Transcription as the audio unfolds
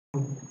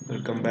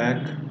Welcome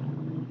back.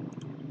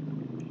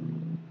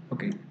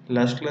 Okay,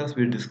 last class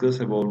we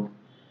discussed about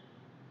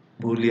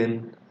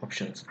Boolean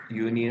options,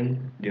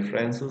 union,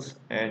 differences,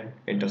 and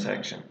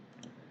intersection.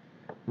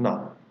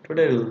 Now,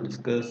 today we will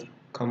discuss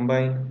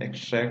combine,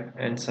 extract,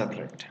 and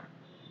separate.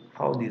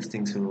 How these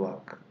things will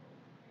work.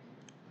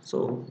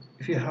 So,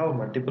 if you have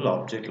multiple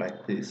objects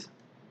like this,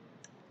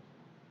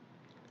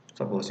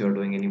 suppose you are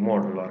doing any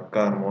model or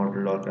car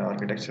model or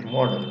architecture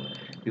model,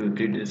 you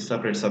did this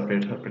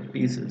separate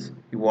pieces.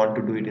 You want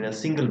to do it in a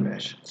single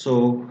mesh.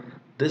 So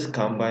this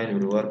combine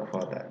will work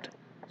for that.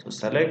 So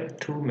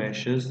select two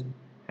meshes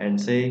and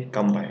say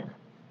combine.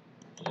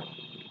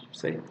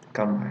 Say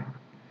combine.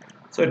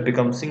 So it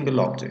becomes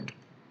single object.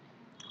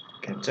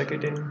 You can check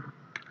it in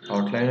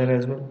outliner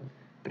as well.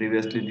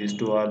 Previously these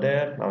two are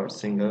there, now it's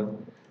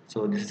single.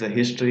 So this is a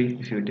history.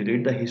 If you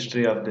delete the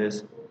history of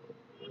this,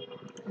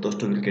 those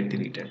two will get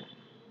deleted.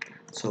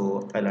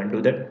 So I'll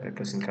undo that by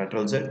pressing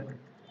Ctrl Z.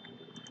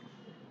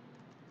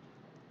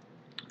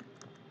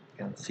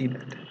 You can see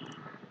that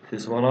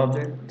this is one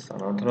object, it's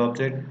another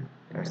object.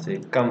 Let's say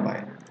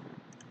combine.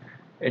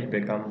 It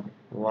becomes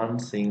one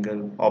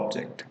single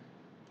object.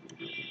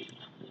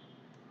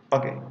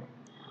 Okay,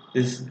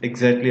 this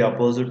exactly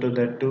opposite to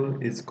that tool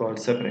is called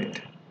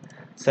separate.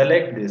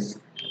 Select this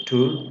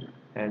tool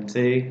and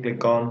say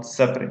click on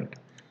separate.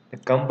 The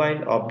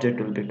combined object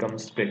will become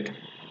split.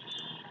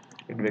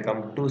 It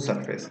becomes two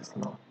surfaces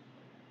now.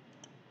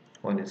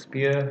 One is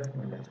here,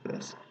 one is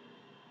this.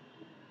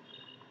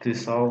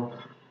 This is how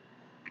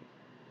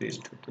these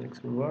two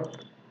things will work.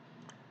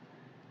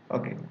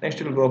 Okay,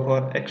 next we'll go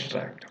for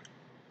extract.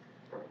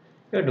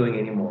 You're doing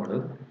any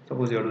model.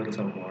 Suppose you're doing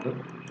some model.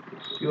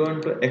 You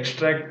want to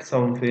extract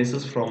some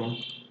faces from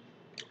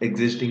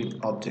existing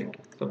object.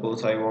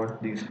 Suppose I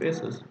want these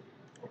faces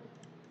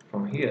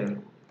from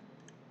here.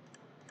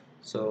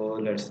 So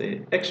let's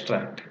say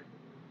extract.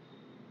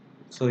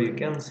 So you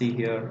can see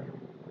here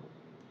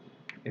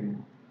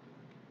in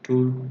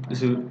tool,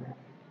 this will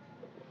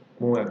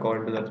move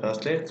according to the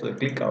translate. So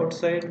click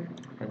outside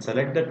and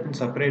select that one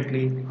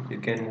separately. You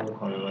can move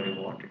however you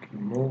want. It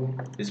will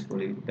move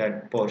peacefully.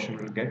 That portion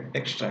will get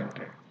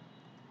extracted.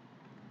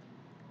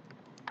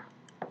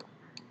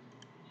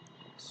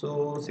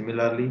 So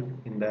similarly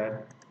in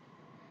that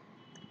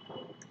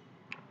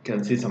you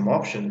can see some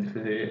options.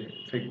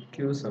 If I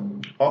give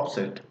some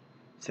offset,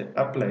 say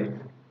apply,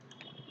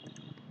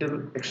 it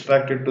will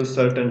extract it to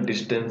certain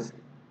distance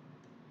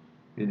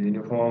with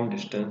uniform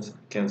distance. You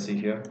can see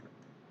here.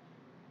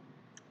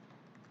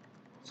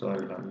 So I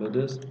will undo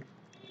this.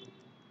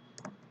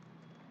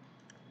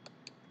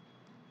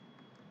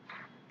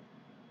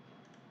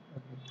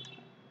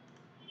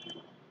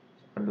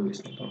 Undo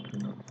is not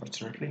working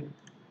unfortunately.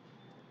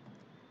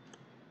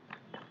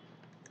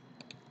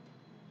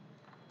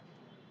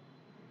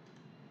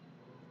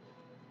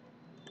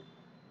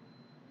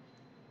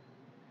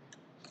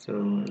 So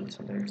I'll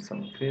select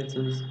some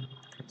faces,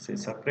 say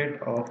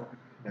separate off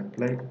and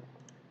apply.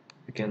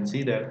 You can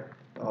see that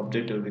the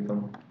object will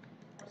become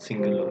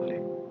single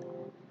only.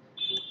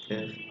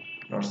 Yes,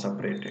 not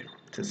separated.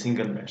 It's a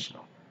single mesh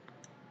now.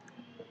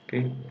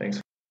 Okay,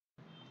 thanks.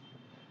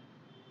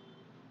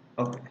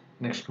 Okay,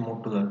 next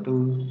move to the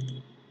tool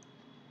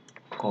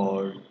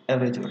called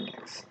average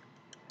vertex.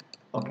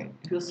 Okay,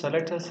 if you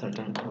select a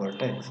certain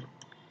vertex,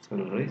 for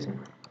a reason,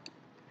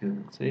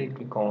 you say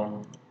click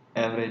on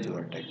average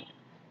vertex.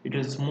 It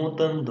will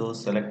smoothen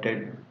those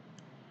selected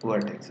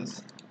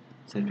vertices.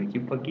 So if you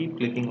keep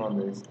clicking on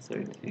this, so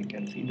you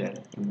can see that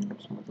it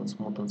will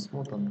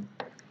smoothen,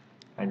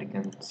 and you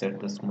can set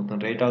the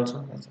smoothen rate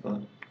also as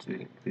well. So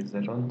you increase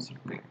that one, so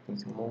click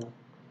this move.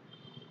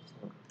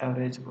 So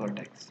average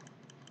vertex.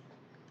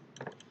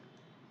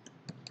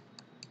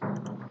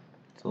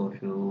 So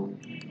if you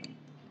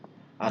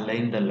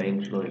align the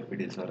line flow, if it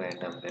is a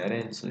randomly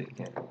arranged, so you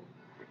can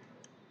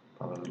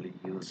probably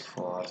use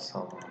for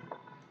some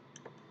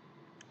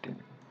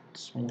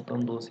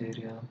smoothen those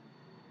area.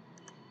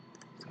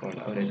 It's called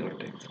average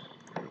vertex.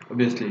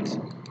 Obviously it's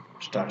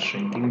start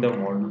shrinking the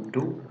model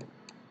too,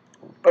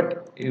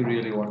 but you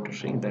really want to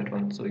shrink that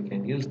one, so you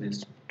can use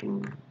this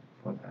tool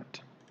for that.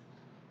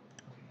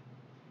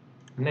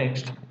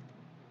 Next,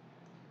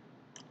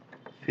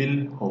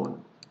 fill hole.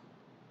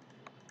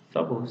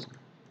 Suppose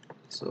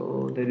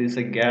so there is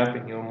a gap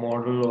in your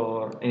model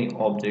or any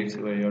objects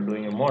where you're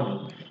doing a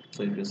model.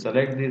 So if you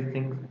select these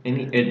things,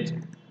 any edge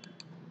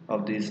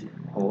of this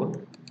hole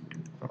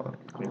or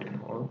create a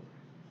hole,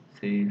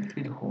 say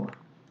fill hole.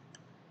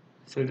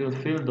 So it will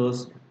fill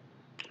those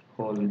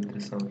hole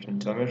with some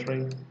geometry.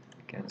 You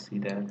can see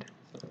that.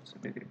 So let's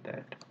delete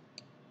that.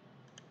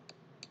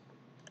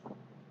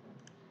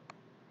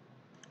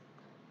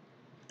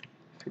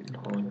 Fill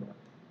hole.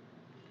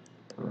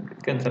 So you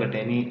can select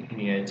any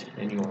edge,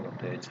 any one of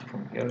the edge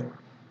from here.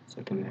 So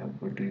it will be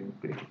helpful to you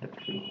create that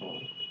fill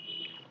hole.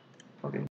 Okay.